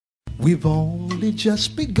We've only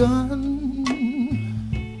just begun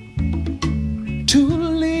to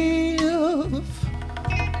live.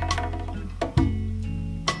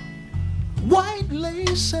 White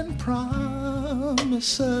lace and promises,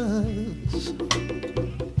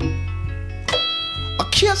 a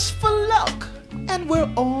kiss for luck, and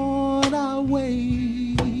we're on our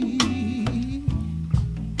way.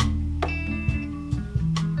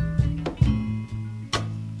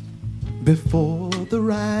 Before the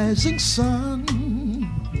rising sun,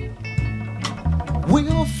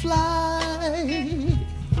 we'll fly.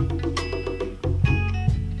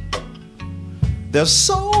 There's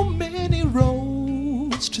so many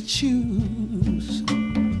roads to choose.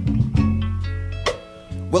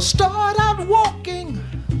 We'll start out walking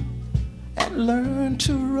and learn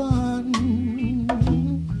to run,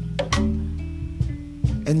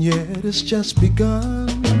 and yet it's just begun.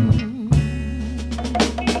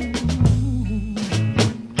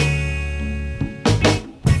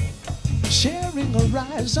 Sharing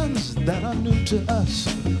horizons that are new to us,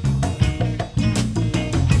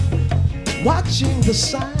 watching the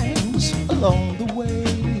signs along the way,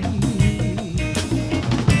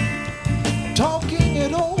 talking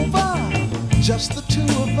it over, just the two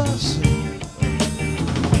of us,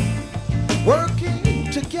 working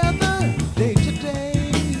together day to day,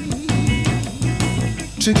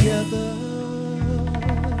 together.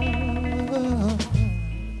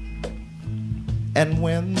 And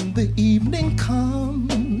when the evening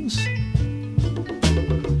comes,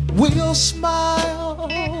 we'll smile.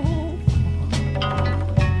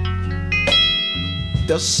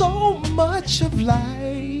 There's so much of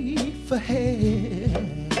life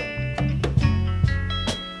ahead.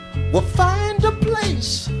 We'll find a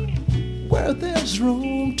place where there's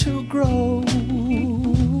room to grow,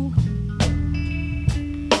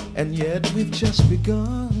 and yet we've just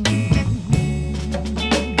begun.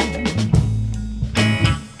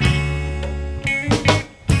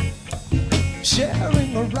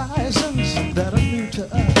 Sharing horizons that are new to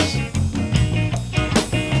us,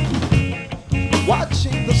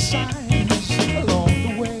 watching the signs along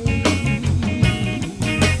the way,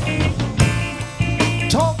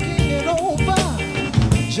 talking it over,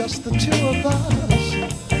 just the two of us,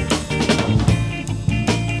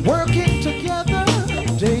 working together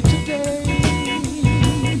day to day,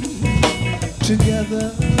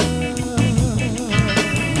 together.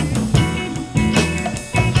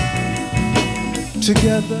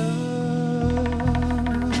 Together.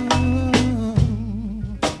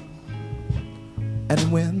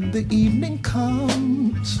 And when the evening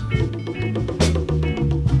comes,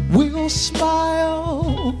 we'll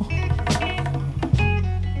smile.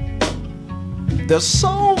 There's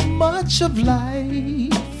so much of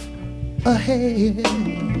life ahead.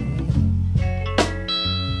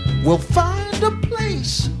 We'll find a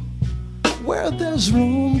place where there's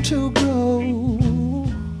room to grow,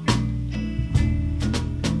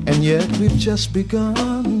 and yet we've just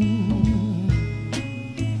begun.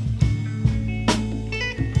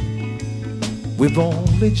 We've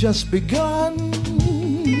only just begun.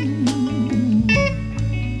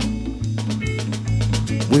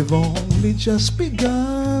 We've only just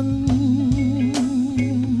begun.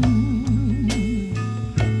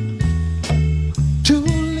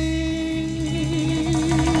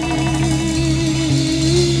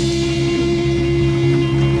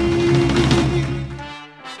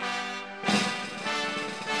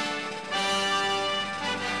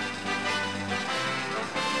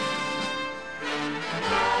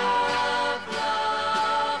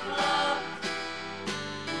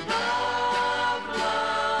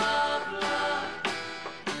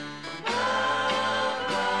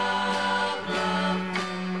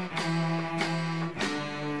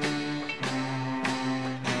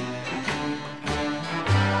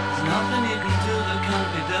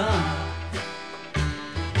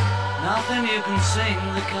 Nothing you can sing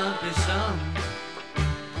that can't be sung.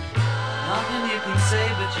 Nothing you can say,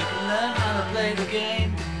 but you can learn how to play the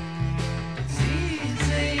game. It's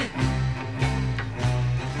easy.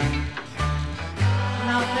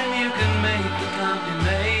 Nothing you can make that can't be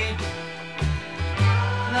made.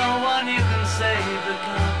 No one you can save that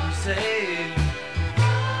can't be saved.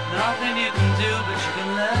 Nothing you can do, but you can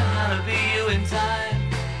learn how to be you in time.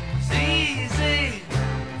 It's easy.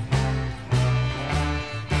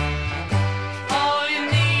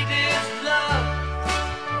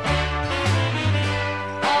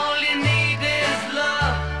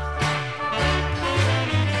 Love.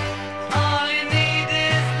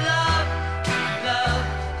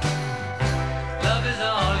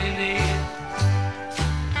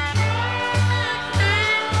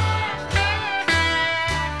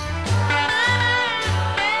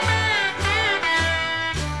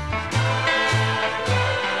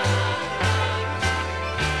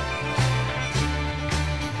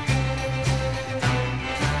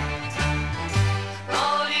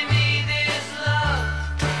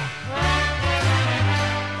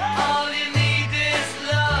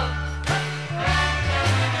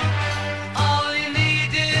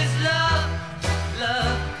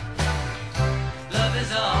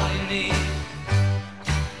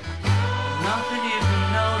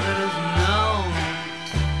 isn't known,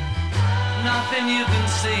 nothing you can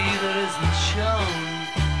see that isn't shown.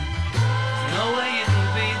 There's no way you can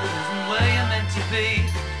be that isn't where you're meant to be.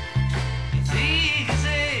 It's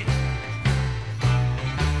easy.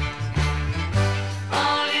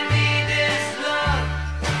 All you need is love.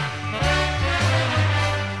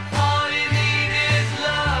 All you need is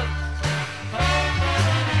love.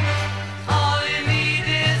 All you need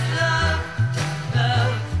is love.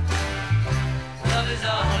 Love. Love is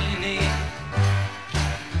all you need.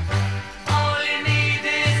 All you need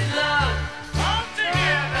is love. All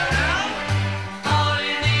together. All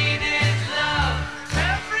you need is love.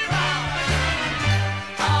 Everybody.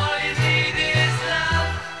 All you need is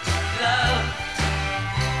love. Love.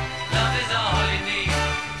 Love is all you need.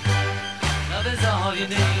 Love is all you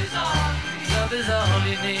need. Love is all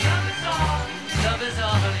you need. Love is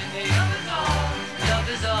all you need. Love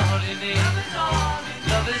is all you need.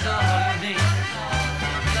 Love is all you need.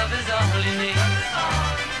 Love is all you need.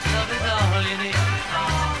 Love is all you need.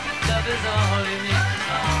 Love is all you need.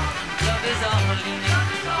 Love is all you need.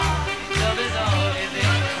 Love is all you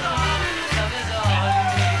need. Love is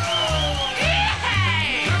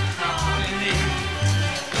all you need.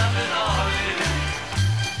 Love is all you need.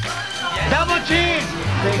 Double cheese!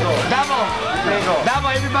 Single. Double! Single. Double,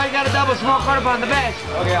 everybody got a double, small quarter pound, the best.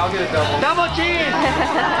 Okay, I'll get a double. Double cheese!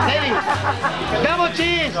 Ladies! Double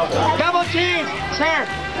cheese! Double cheese! Sir!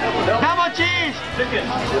 Double cheese! Chicken.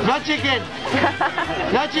 No chicken!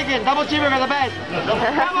 No chicken! Double cheeseburger, the best!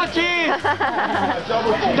 Double cheese!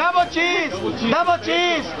 Double cheese! Double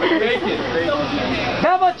cheese! Bacon.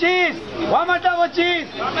 Double cheese! One more double cheese!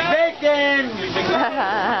 Bacon!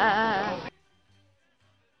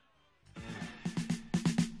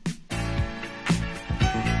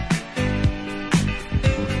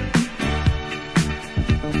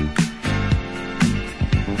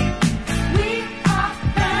 We are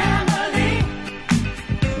family.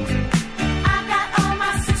 I got all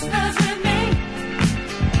my sisters with me.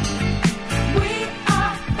 We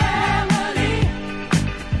are family.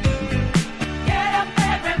 Get up,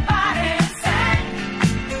 everybody, and sing.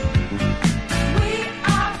 We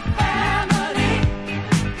are family.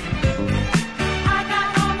 I got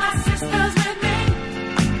all my sisters with me.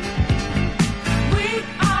 We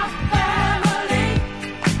are family.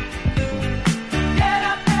 Get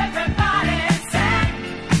up, everybody, and sing.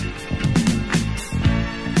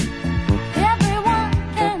 Everyone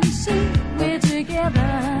can see we're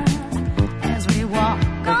together as we walk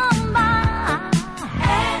on by,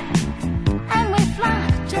 and we fly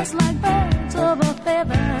just like birds of a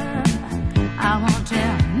feather. I won't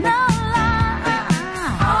tell no lie.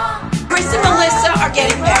 Chris and Melissa are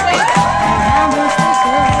getting married. Around us they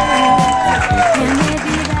say, can they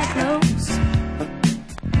be that close?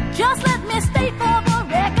 Just let me state for the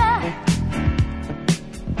record,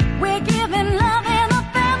 we're giving love in a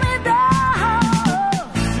family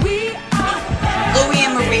dose. We are family. Louie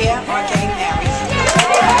and Maria are getting married.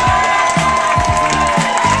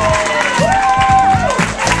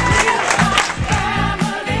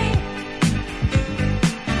 Family.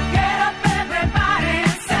 Get up, everybody,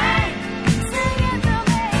 and sing. Sing it to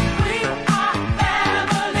me. We are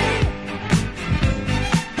family.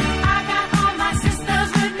 I got all my sisters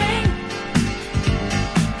with me.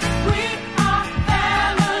 We are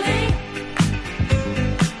family.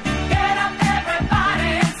 Get up,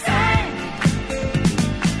 everybody, and sing.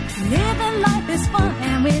 Living life is fun,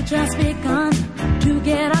 and we just begun to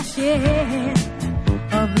get our share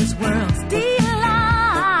of this world's delight.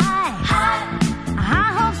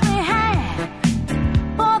 High hopes we have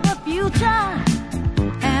for the future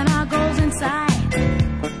and our goals in sight.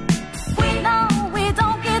 We know we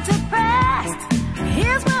don't get depressed.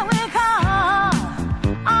 Here's what we call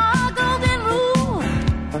our golden rule.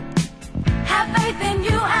 Have faith in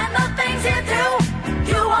you and the things you do.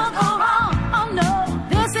 You won't go wrong. Oh no,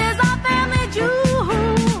 this is our family jewel.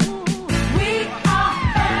 We are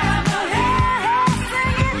family.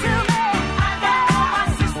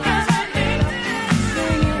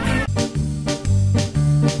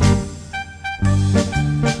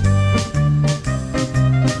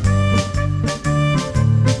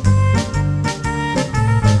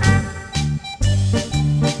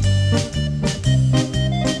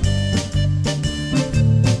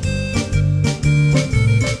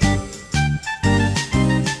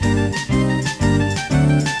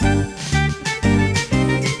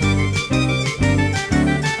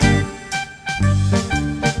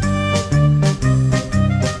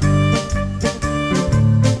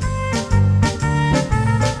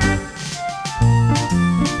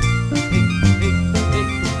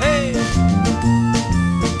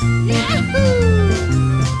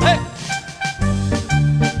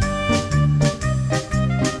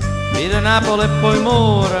 di Napoli e poi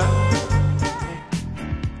muore.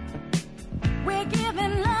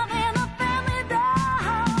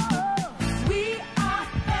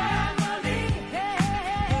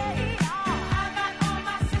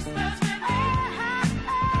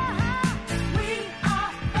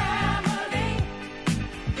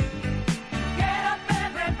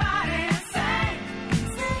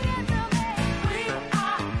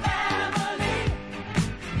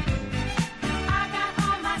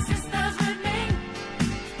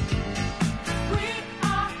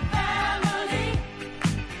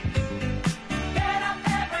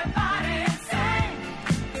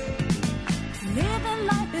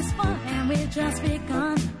 Just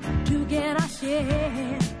begun to get our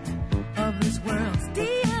share of this world's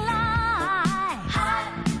delight.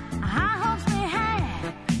 High hopes we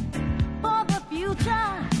have for the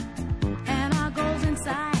future and our goals in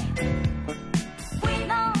sight. We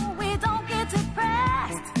know we don't get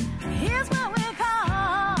depressed. Here's what we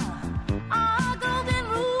call our golden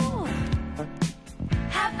rule.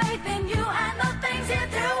 Have faith in you and the things you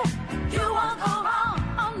do. You won't go wrong.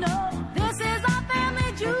 Oh no, this is our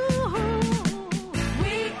family jewel.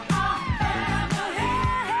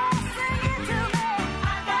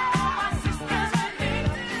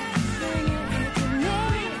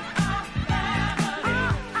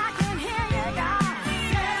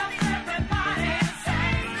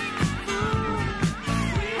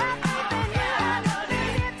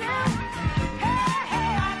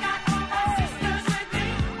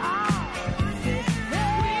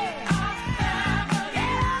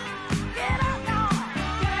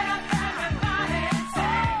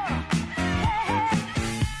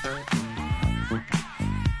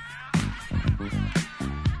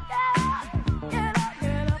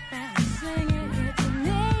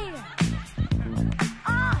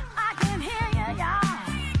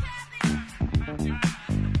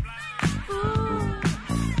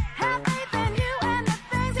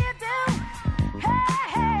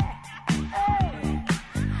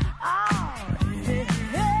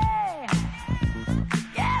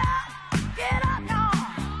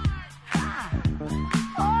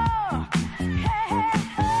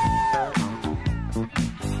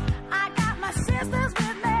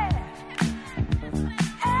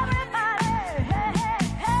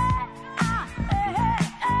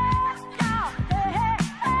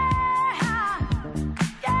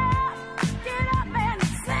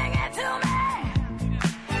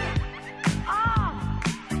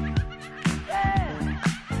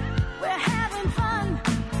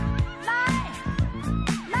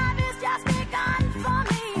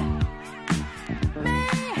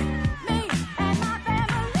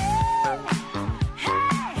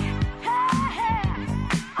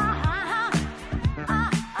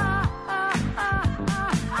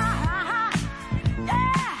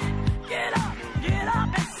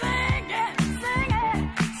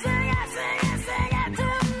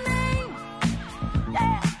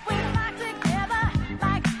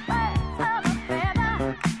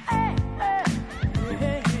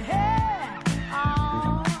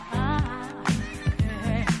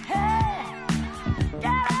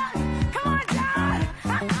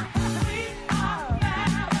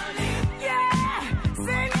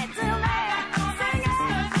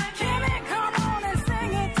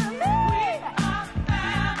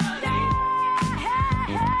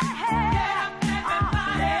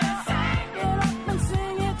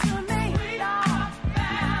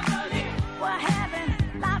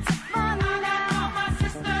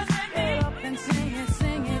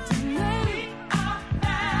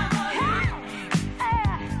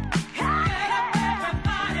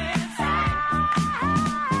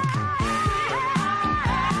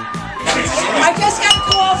 I just got a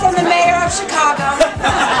call from the mayor of Chicago.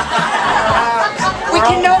 We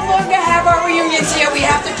can no longer have our reunions here. We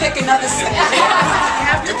have to pick another city. We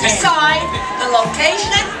have to decide the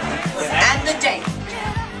location